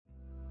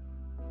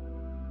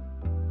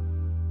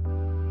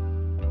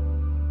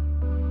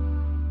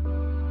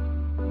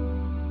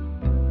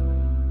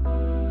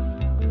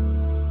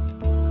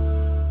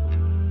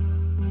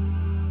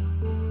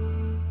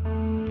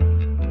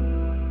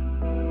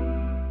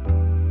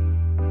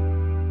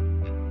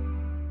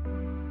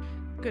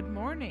Good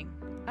morning.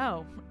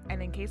 Oh, and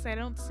in case I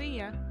don't see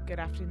ya, good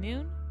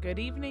afternoon, good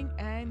evening,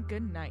 and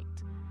good night.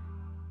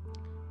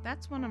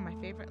 That's one of my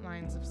favorite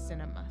lines of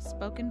cinema,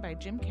 spoken by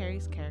Jim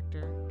Carrey's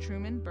character,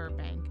 Truman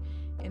Burbank,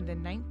 in the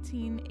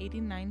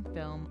 1989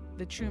 film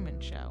The Truman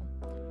Show.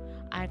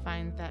 I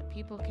find that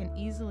people can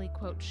easily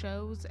quote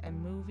shows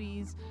and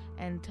movies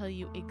and tell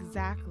you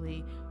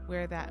exactly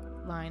where that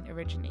line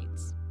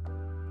originates.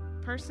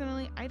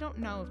 Personally, I don't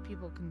know if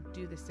people can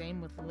do the same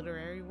with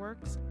literary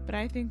works, but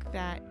I think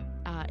that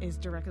is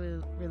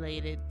directly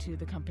related to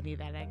the company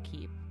that I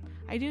keep.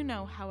 I do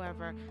know,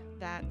 however,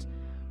 that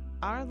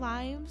our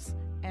lives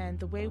and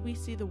the way we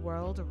see the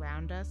world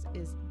around us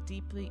is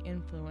deeply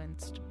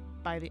influenced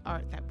by the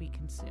art that we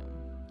consume.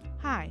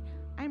 Hi,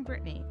 I'm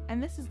Brittany,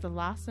 and this is the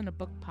Lost in a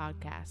Book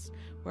podcast,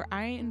 where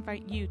I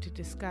invite you to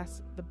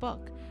discuss the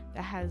book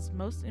that has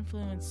most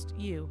influenced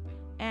you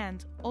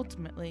and,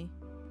 ultimately,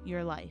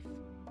 your life.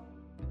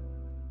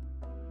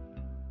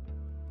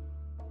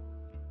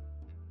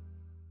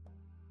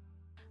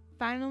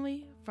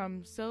 Finally,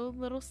 from so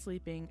little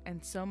sleeping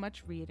and so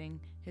much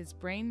reading, his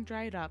brain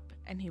dried up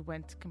and he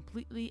went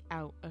completely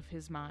out of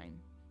his mind.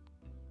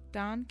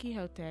 Don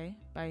Quixote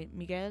by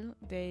Miguel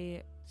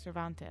de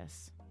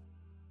Cervantes.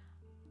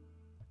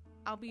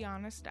 I'll be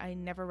honest, I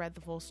never read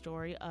the full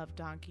story of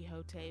Don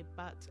Quixote,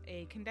 but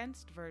a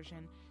condensed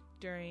version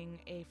during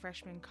a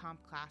freshman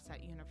comp class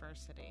at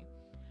university.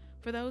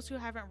 For those who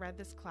haven't read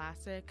this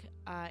classic,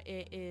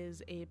 it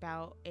is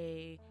about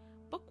a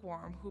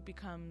bookworm who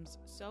becomes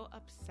so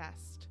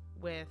obsessed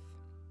with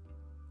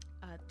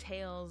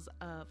tales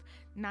of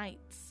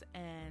knights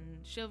and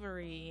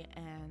chivalry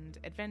and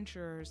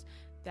adventurers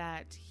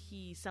that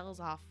he sells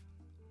off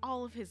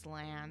all of his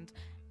land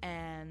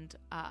and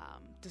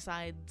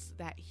decides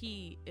that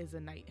he is a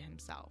knight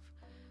himself.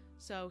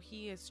 So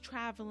he is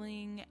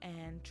traveling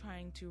and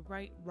trying to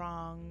right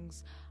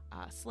wrongs,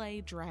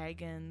 slay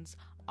dragons,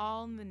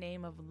 all in the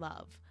name of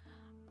love.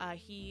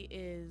 He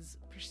is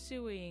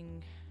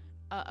pursuing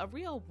a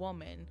real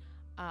woman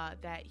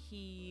that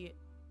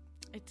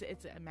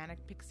it's a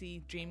manic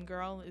pixie dream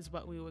girl is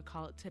what we would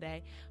call it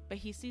today, but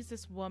he sees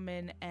this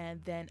woman and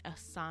then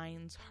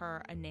assigns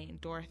her a name,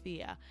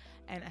 Dorothea,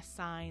 and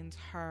assigns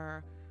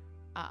her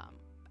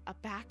a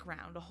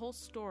background, a whole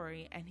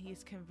story, and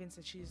he's convinced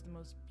that she's the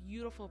most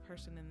beautiful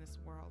person in this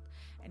world,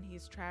 and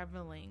he's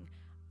traveling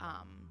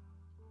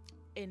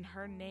in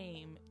her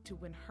name to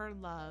win her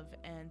love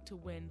and to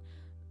win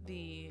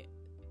the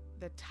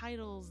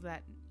titles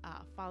that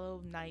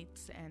follow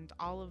knights and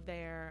all of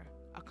their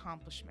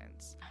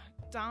accomplishments.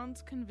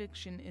 Don's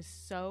conviction is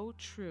so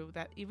true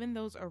that even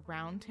those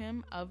around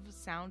him of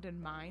sound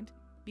and mind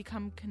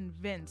become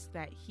convinced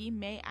that he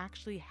may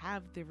actually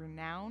have the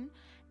renown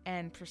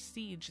and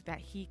prestige that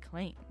he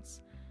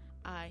claims.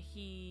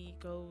 He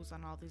goes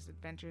on all these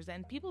adventures,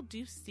 and people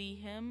do see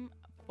him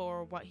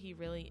for what he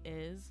really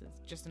is.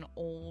 It's just an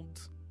old,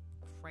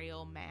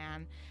 frail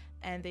man,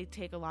 and they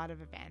take a lot of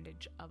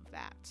advantage of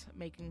that,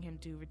 making him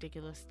do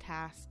ridiculous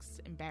tasks,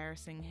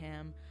 embarrassing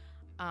him,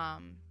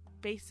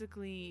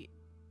 basically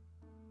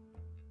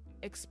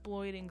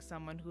exploiting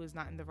someone who is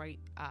not in the right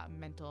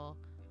mental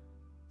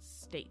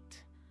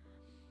state.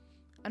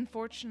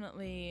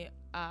 Unfortunately,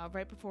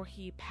 right before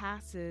he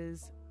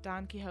passes,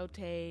 Don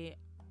Quixote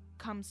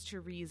comes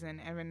to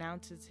reason and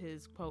renounces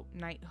his, quote,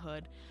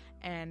 knighthood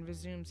and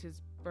resumes his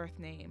birth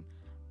name.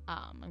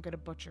 I'm going to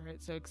butcher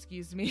it, so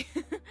excuse me.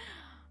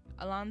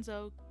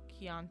 Alonso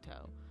Quixote.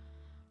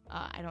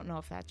 I don't know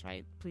if that's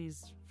right.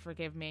 Please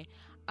forgive me.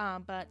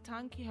 But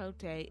Don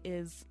Quixote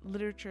is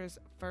literature's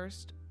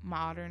first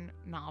modern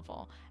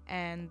novel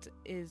and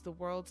is the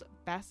world's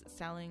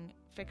best-selling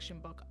fiction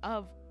book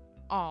of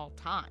all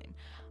time.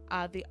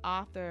 The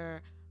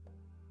author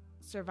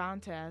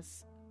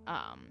Cervantes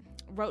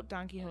wrote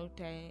Don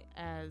Quixote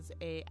as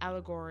an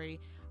allegory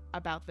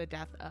about the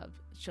death of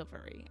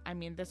chivalry. I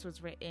mean, this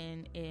was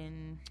written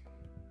in...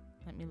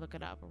 Let me look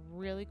it up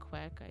really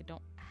quick. I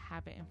don't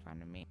have it in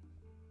front of me.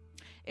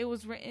 It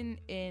was written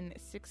in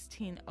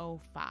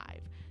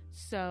 1605.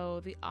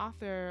 So the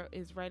author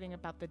is writing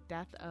about the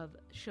death of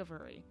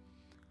chivalry.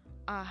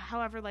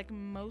 However, like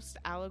most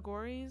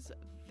allegories,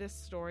 this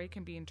story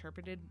can be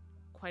interpreted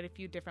quite a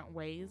few different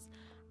ways.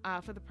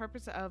 For the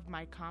purpose of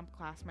my comp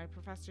class, my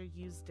professor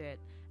used it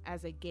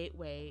as a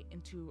gateway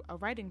into a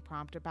writing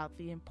prompt about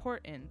the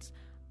importance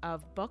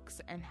of books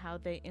and how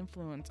they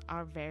influence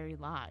our very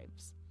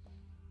lives.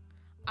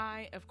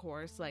 I, of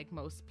course, like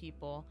most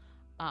people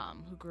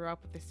who grew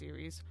up with the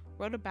series,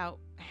 wrote about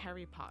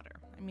Harry Potter.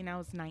 I mean, I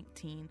was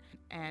 19,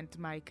 and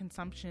my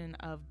consumption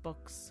of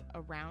books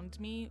around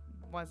me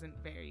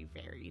wasn't very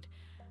varied.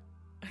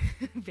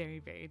 Very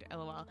varied,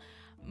 lol.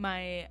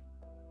 I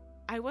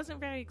wasn't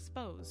very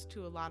exposed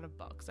to a lot of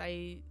books.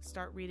 I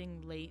start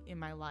reading late in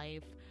my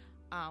life,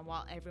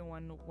 while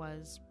everyone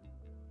was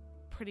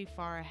pretty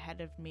far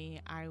ahead of me.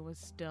 I was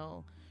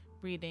still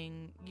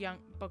reading young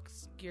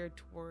books geared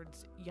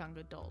towards young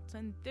adults,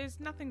 and there's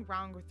nothing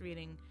wrong with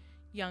reading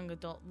young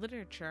adult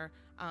literature.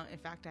 In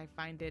fact, I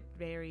find it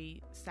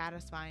very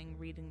satisfying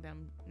reading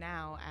them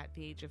now at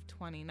the age of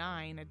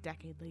 29, a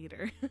decade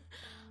later.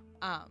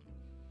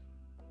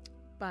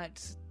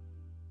 But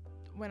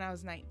when I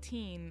was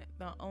 19,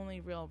 the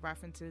only real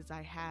references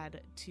I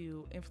had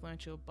to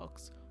influential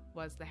books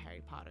was the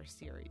Harry Potter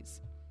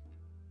series.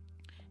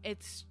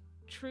 It's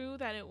true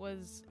that it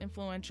was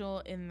influential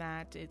in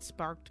that it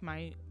sparked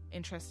my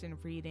interest in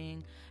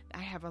reading.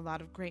 I have a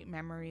lot of great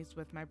memories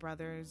with my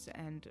brothers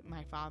and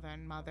my father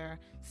and mother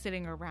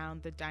sitting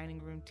around the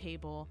dining room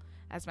table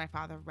as my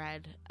father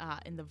read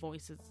in the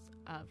voices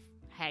of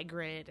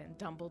Hagrid and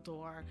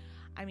Dumbledore.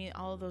 I mean,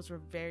 all of those were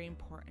very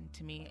important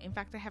to me. In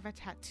fact, I have a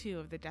tattoo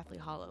of the Deathly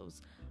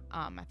Hallows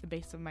at the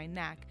base of my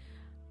neck.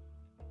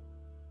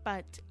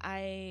 But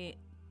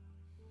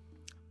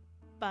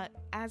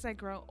as I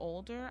grow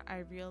older, I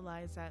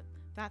realize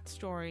that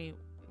story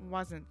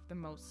wasn't the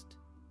most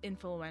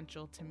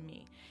influential to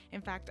me.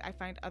 In fact, I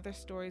find other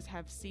stories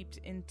have seeped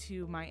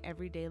into my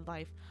everyday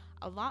life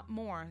a lot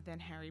more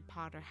than Harry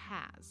Potter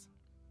has.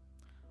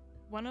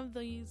 One of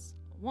these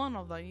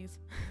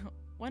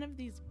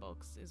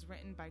books is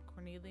written by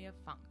Cornelia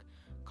Funk,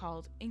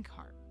 called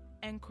Inkheart.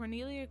 And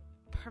Cornelia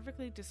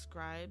perfectly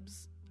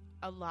describes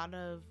a lot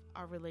of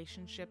our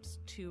relationships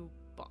to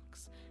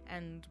books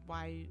and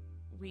why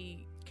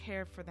we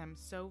care for them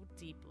so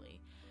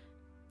deeply.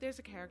 There's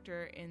a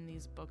character in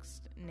these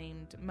books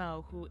named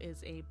Mo who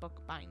is a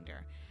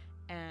bookbinder,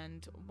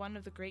 and one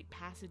of the great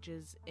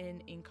passages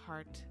in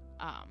Inkheart,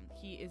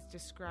 he is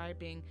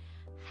describing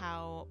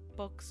how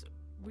books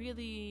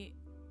really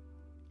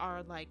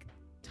are like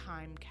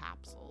time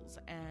capsules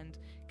and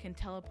can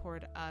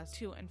teleport us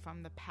to and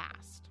from the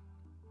past.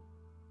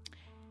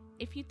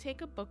 If you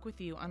take a book with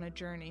you on a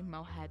journey,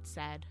 Mo had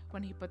said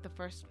when he put the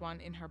first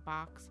one in her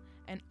box,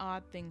 an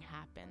odd thing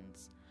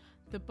happens.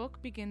 The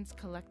book begins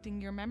collecting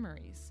your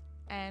memories,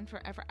 and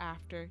forever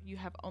after, you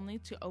have only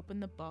to open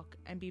the book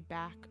and be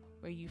back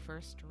where you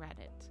first read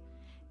it.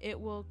 It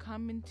will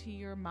come into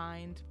your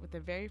mind with the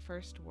very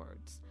first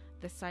words,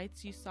 the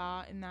sights you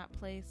saw in that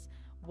place,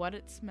 what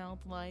it smelled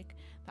like,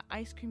 the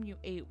ice cream you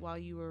ate while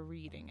you were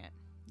reading it.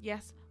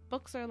 Yes,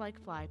 books are like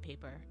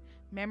flypaper.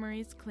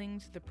 Memories cling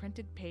to the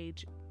printed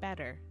page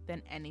better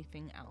than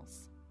anything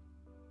else.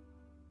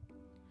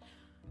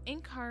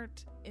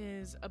 Inkheart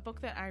is a book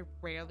that I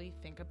rarely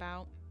think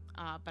about,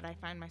 but I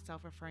find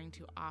myself referring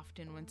to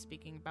often when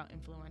speaking about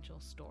influential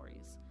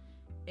stories.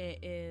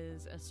 It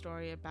is a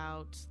story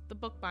about the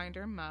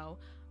bookbinder, Mo,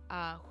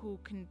 who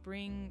can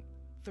bring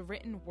the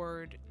written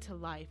word to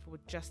life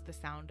with just the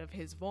sound of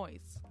his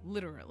voice,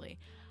 literally.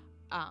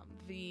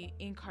 The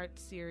Inkheart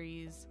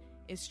series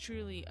is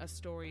truly a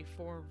story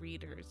for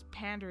readers,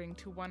 pandering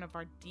to one of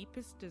our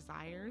deepest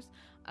desires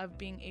of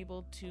being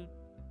able to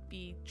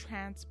be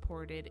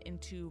transported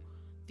into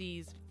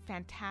these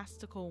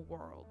fantastical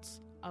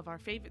worlds of our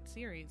favorite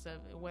series, of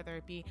whether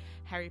it be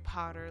Harry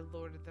Potter,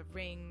 Lord of the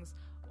Rings,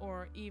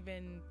 or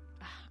even,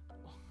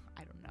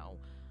 I don't know,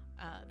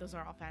 those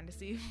are all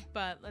fantasy,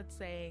 but let's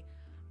say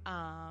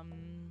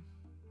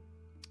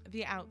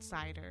The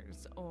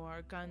Outsiders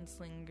or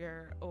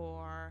Gunslinger,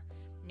 or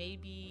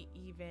maybe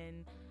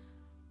even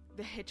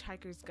The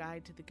Hitchhiker's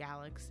Guide to the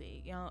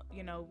Galaxy.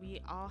 You know, we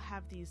all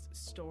have these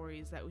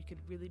stories that we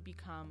could really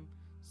become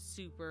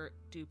super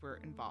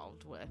duper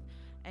involved with.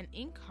 And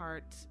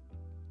Inkheart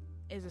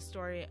is a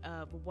story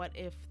of what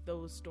if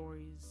those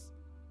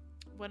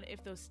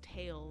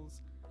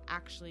tales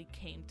actually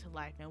came to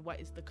life, and what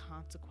is the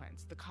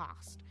consequence, the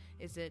cost?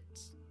 Is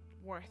it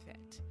worth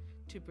it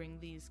to bring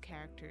these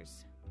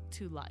characters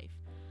to life?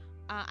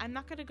 I'm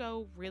not going to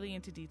go really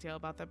into detail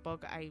about the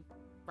book. I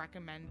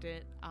recommend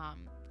it.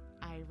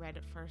 I read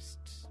it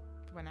first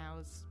when I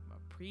was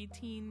a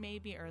preteen,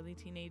 maybe early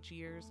teenage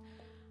years,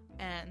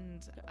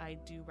 and I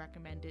do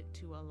recommend it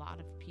to a lot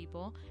of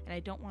people, and I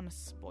don't want to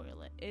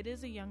spoil it. It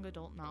is a young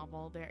adult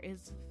novel. There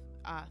is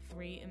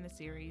 3 in the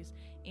series: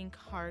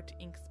 Inkheart,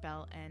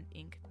 Inkspell, and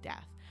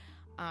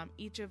Inkdeath.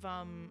 Each of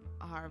them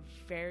are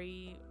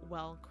very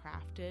well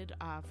crafted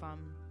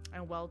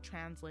and well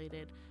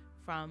translated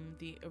from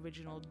the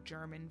original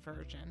German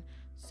version,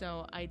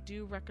 so I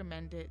do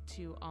recommend it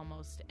to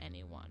almost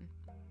anyone.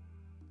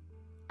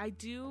 I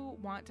do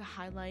want to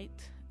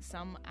highlight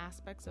some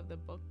aspects of the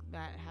book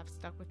that have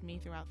stuck with me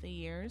throughout the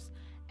years,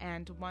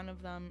 and one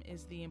of them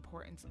is the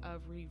importance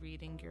of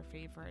rereading your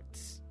favorite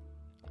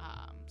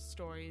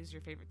stories,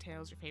 your favorite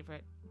tales, your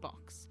favorite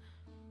books.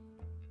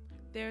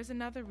 There's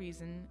another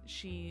reason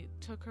she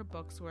took her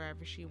books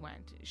wherever she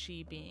went,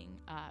 she being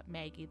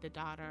Maggie, the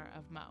daughter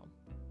of Mo.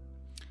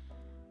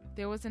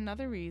 There was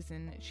another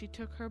reason she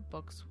took her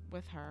books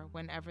with her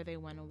whenever they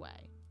went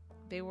away.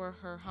 They were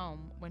her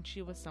home when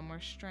she was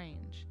somewhere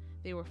strange.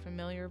 They were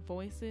familiar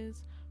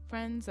voices,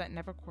 friends that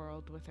never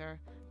quarreled with her,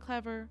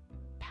 clever,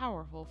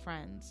 powerful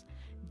friends,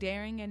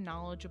 daring and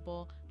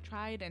knowledgeable,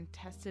 tried and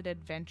tested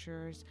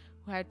adventurers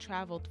who had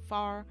traveled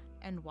far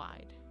and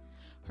wide.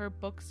 Her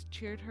books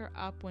cheered her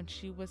up when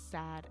she was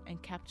sad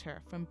and kept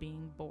her from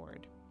being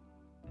bored.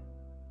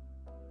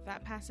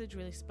 that passage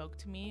really spoke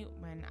to me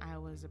when I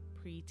was a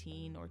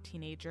preteen or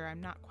teenager.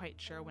 I'm not quite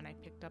sure when I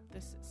picked up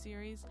this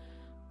series,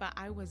 but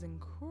I was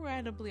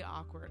incredibly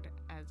awkward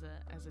as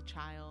a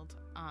child.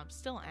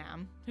 Still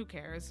am. Who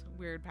cares?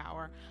 Weird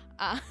power.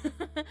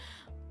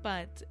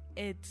 But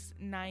it's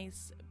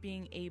nice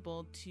being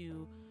able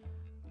to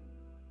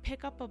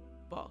pick up a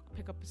book,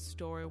 pick up a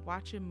story,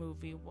 watch a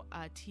movie,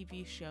 a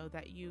TV show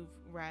that you've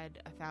read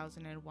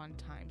 1,001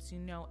 times. You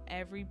know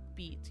every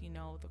beat, you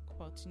know the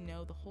quotes, you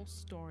know the whole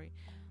story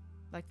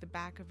like the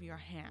back of your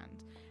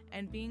hand.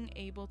 And being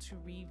able to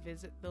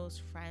revisit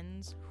those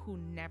friends who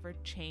never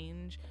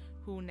change,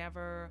 who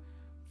never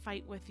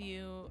fight with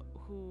you,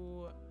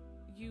 who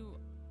you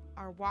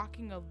are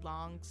walking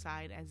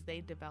alongside as they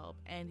develop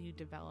and you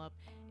develop,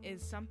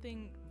 is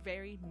something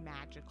very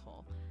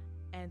magical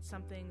and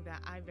something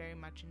that I very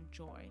much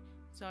enjoy.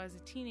 So as a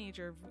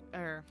teenager,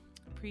 or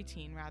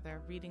preteen rather,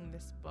 reading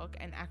this book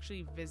and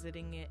actually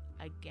visiting it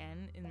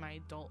again in my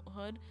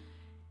adulthood,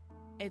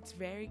 it's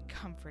very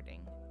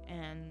comforting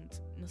and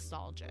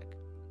nostalgic.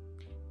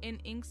 In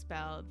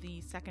Inkspell,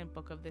 the second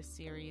book of this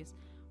series,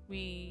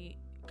 we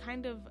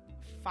kind of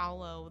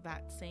follow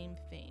that same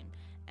theme.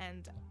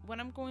 And what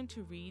I'm going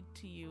to read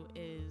to you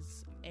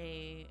is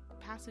a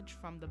passage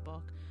from the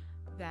book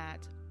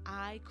that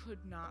I could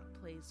not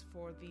place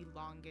for the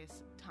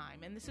longest time.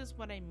 And this is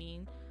what I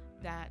mean,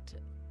 that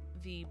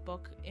the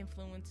book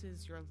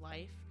influences your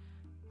life,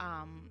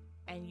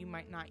 and you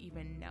might not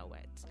even know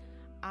it.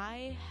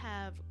 I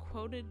have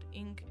quoted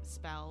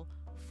Inkspell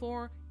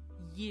for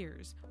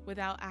years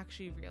without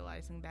actually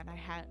realizing that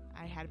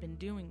I had been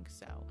doing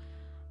so.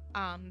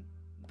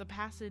 The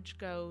passage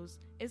goes,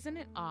 "Isn't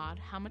it odd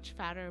how much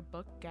fatter a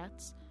book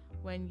gets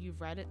when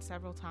you've read it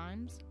several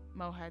times?"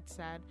 Mohed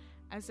said,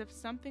 "as if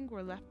something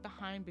were left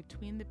behind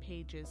between the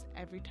pages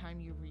every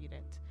time you read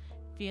it.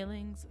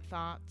 Feelings,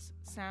 thoughts,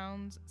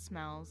 sounds,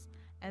 smells,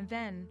 and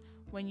then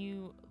when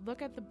you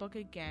look at the book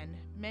again,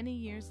 many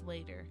years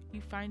later,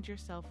 you find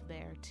yourself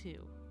there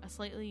too, a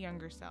slightly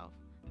younger self,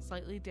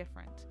 slightly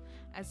different,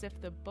 as if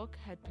the book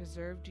had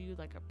preserved you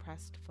like a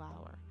pressed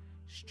flower,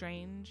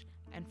 strange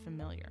and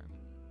familiar."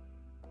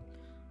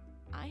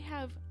 I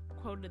have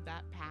quoted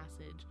that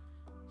passage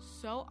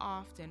so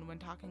often when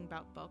talking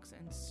about books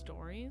and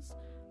stories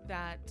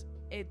that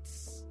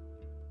it's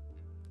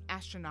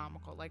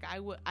astronomical. Like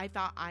I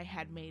thought I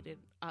had made it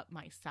up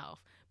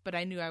myself, but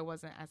I knew I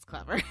wasn't as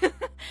clever.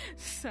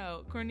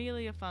 So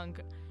Cornelia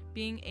Funk,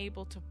 being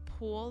able to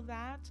pull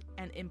that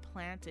and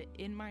implant it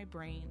in my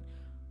brain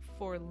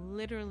for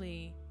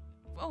literally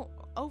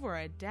over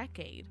a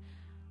decade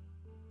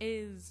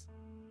is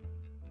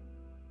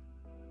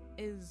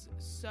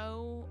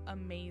so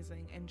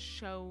amazing and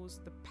shows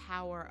the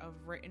power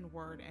of written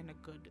word and a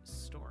good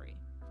story.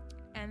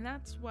 And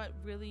that's what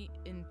really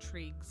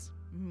intrigues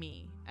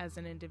me as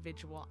an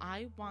individual.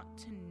 I want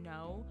to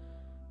know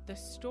the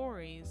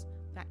stories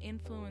that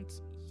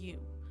influence you,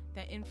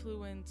 that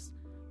influence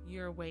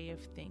your way of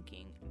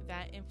thinking,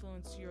 that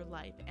influence your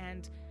life.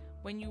 And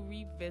when you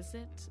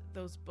revisit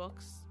those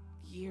books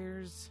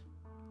years,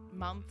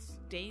 months,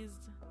 days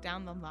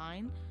down the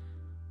line,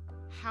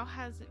 how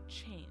has it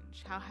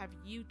changed? How have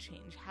you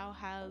changed? How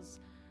has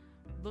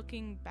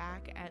looking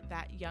back at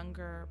that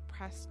younger,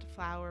 pressed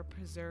flower,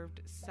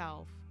 preserved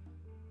self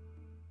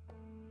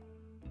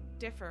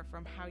differ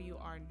from how you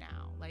are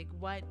now? Like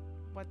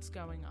what's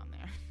going on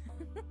there?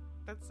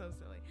 That's so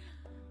silly.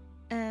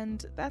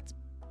 And that's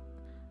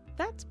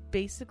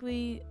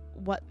basically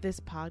what this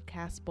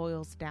podcast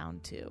boils down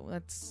to.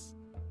 Let's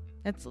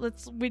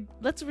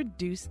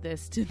reduce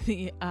this to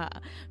the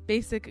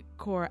basic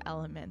core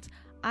elements.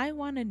 I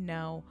want to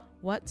know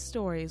what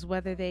stories,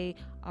 whether they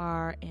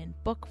are in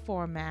book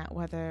format,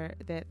 whether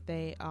that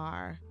they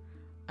are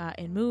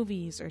in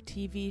movies or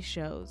TV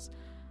shows.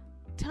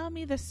 Tell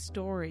me the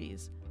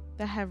stories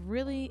that have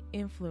really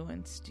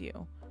influenced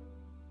you.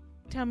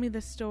 Tell me the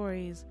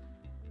stories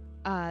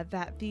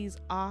that these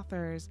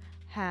authors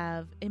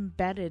have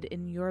embedded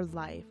in your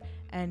life,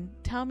 and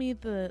tell me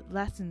the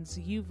lessons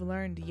you've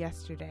learned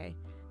yesterday,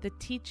 the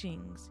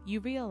teachings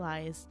you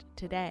realized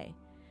today,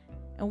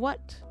 and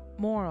what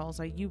morals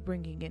are you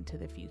bringing into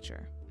the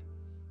future.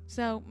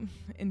 So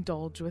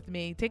indulge with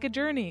me, take a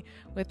journey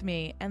with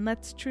me, and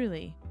let's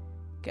truly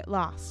get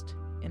lost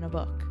in a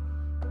book.